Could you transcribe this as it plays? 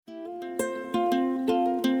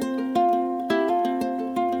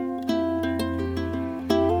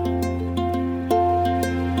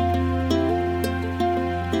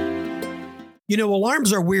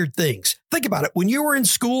Alarms are weird things. Think about it. When you were in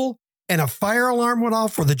school and a fire alarm went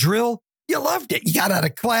off for the drill, you loved it. You got out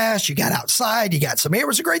of class, you got outside, you got some air. It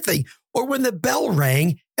was a great thing. Or when the bell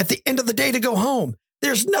rang at the end of the day to go home.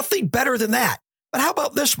 There's nothing better than that. But how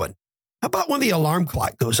about this one? How about when the alarm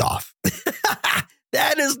clock goes off?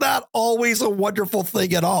 That is not always a wonderful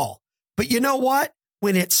thing at all. But you know what?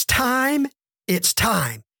 When it's time, it's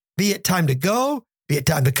time. Be it time to go, be it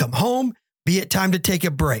time to come home, be it time to take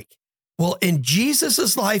a break. Well, in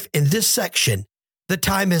Jesus's life, in this section, the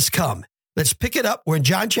time has come. Let's pick it up. We're in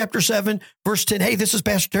John chapter 7, verse 10. Hey, this is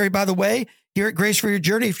Pastor Terry, by the way, here at Grace for Your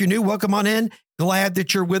Journey. If you're new, welcome on in. Glad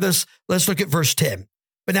that you're with us. Let's look at verse 10.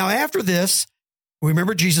 But now after this,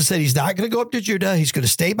 remember Jesus said he's not going to go up to Judah. He's going to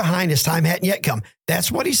stay behind. His time hadn't yet come.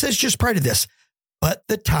 That's what he says just prior to this. But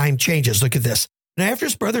the time changes. Look at this. Now after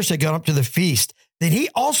his brothers had gone up to the feast, then he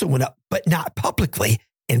also went up, but not publicly,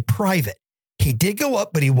 in private. He did go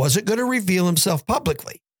up, but he wasn't going to reveal himself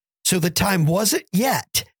publicly. So the time wasn't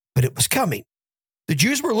yet, but it was coming. The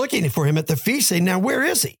Jews were looking for him at the feast, saying, now where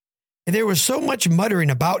is he? And there was so much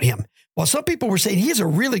muttering about him. While some people were saying he's a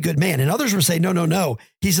really good man, and others were saying, no,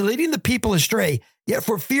 he's leading the people astray. Yet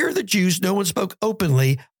for fear of the Jews, no one spoke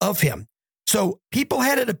openly of him. So people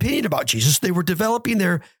had an opinion about Jesus. They were developing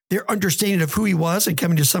their understanding of who he was and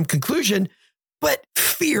coming to some conclusion, but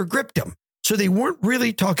fear gripped them. So they weren't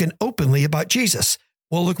really talking openly about Jesus.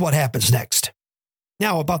 Well, look what happens next.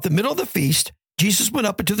 Now, about the middle of the feast, Jesus went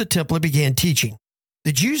up into the temple and began teaching.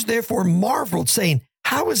 The Jews therefore marveled, saying,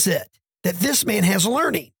 how is it that this man has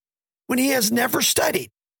learning when he has never studied?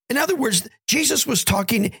 In other words, Jesus was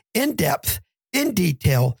talking in depth, in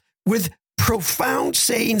detail, with profound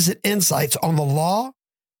sayings and insights on the law,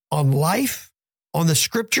 on life, on the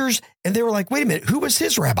scriptures. And they were like, wait a minute, who was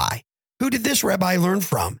his rabbi? Who did this rabbi learn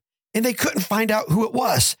from? And they couldn't find out who it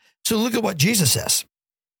was. So look at what Jesus says.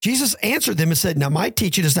 Jesus answered them and said, now my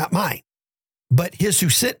teaching is not mine, but his who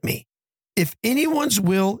sent me. If anyone's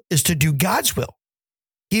will is to do God's will,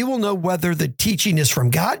 he will know whether the teaching is from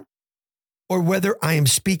God or whether I am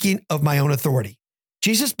speaking of my own authority.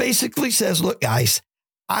 Jesus basically says, look, guys,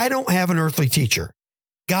 I don't have an earthly teacher.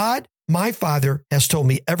 God, my Father, has told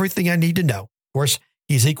me everything I need to know. Of course,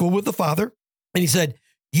 he's equal with the Father. And he said,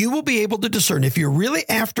 you will be able to discern if you're really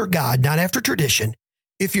after God, not after tradition.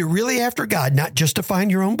 If you're really after God, not justifying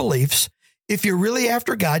your own beliefs. If you're really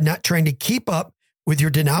after God, not trying to keep up with your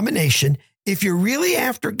denomination. If you're really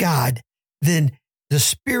after God, then the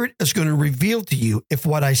Spirit is going to reveal to you if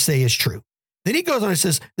what I say is true. Then he goes on and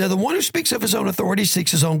says, now the one who speaks of his own authority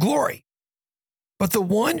seeks his own glory. But the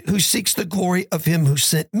one who seeks the glory of him who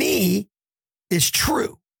sent me is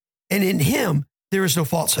true. And in him, there is no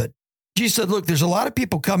falsehood. Jesus said, look, there's a lot of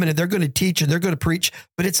people coming and they're going to teach and they're going to preach,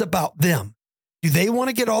 but it's about them. Do they want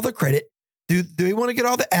to get all the credit? Do they want to get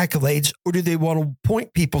all the accolades, or do they want to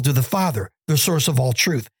point people to the Father, the source of all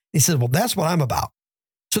truth? He said, well, that's what I'm about.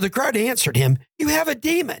 So the crowd answered him, you have a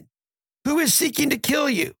demon. Who is seeking to kill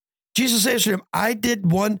you? Jesus answered him, I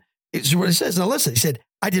did one. It's what it says. Now listen, he said,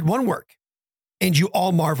 I did one work and you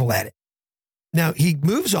all marvel at it. Now he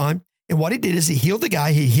moves on. And what he did is he healed the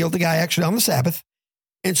guy. He healed the guy actually on the Sabbath.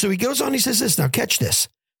 And so he goes on, he says this, now catch this.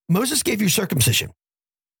 Moses gave you circumcision.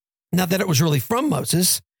 Not that it was really from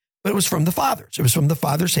Moses, but it was from the fathers. It was from the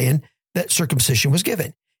Father's hand that circumcision was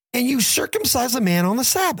given. And you circumcise a man on the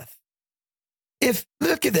Sabbath.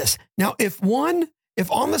 Look at this. Now, if on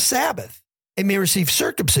the Sabbath, a man receive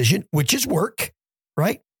circumcision, which is work,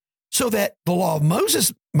 right? So that the law of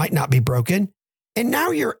Moses might not be broken. And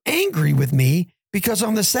now you're angry with me because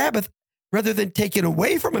on the Sabbath, rather than take it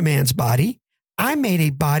away from a man's body, I made a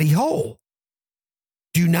body whole.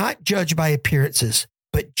 Do not judge by appearances,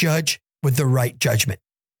 but judge with the right judgment.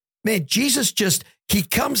 Man, Jesus he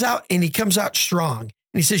comes out and he comes out strong. And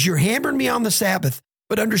he says, you're hammering me on the Sabbath,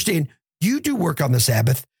 but understand, you do work on the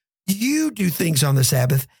Sabbath. You do things on the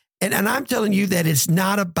Sabbath. And I'm telling you that it's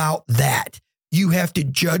not about that. You have to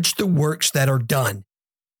judge the works that are done.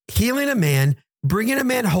 Healing a man, bringing a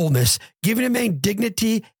man wholeness, giving a man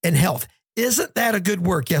dignity and health. Isn't that a good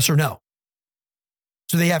work? Yes or no?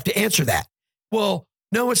 So they have to answer that. Well,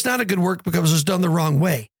 no, it's not a good work because it's done the wrong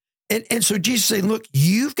way. And so Jesus is saying, look,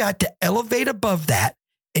 you've got to elevate above that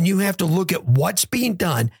and you have to look at what's being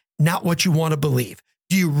done, not what you want to believe.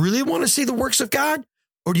 Do you really want to see the works of God,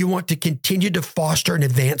 or do you want to continue to foster and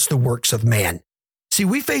advance the works of man? See,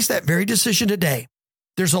 we face that very decision today.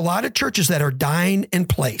 There's a lot of churches that are dying in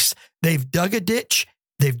place. They've dug a ditch,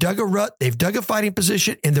 they've dug a rut, they've dug a fighting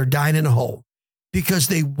position, and they're dying in a hole because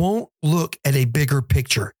they won't look at a bigger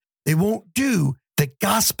picture. They won't do the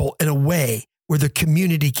gospel in a way where the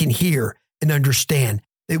community can hear and understand.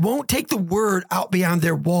 They won't take the word out beyond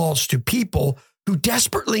their walls to people who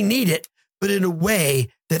desperately need it, but in a way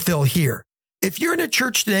that they'll hear. If you're in a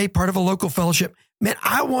church today, part of a local fellowship, man,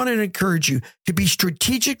 I want to encourage you to be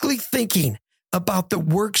strategically thinking about the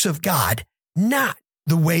works of God, not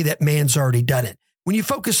the way that man's already done it. When you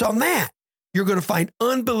focus on that, you're going to find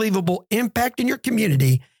unbelievable impact in your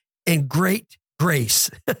community and great grace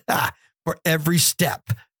for every step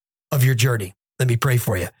of your journey. Let me pray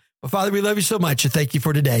for you. Well, Father, we love you so much and thank you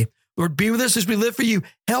for today. Lord, be with us as we live for you.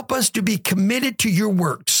 Help us to be committed to your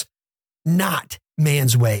works, not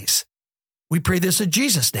man's ways. We pray this in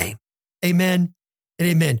Jesus' name. Amen and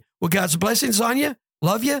amen. Well, God's blessings on you.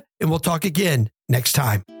 Love you. And we'll talk again next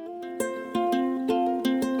time.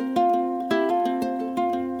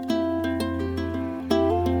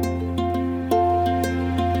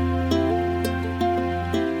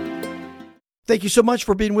 Thank you so much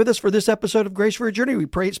for being with us for this episode of Grace for a Journey. We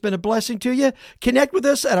pray it's been a blessing to you. Connect with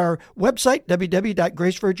us at our website,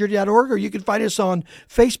 www.graceforourjourney.org, or you can find us on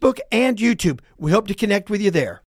Facebook and YouTube. We hope to connect with you there.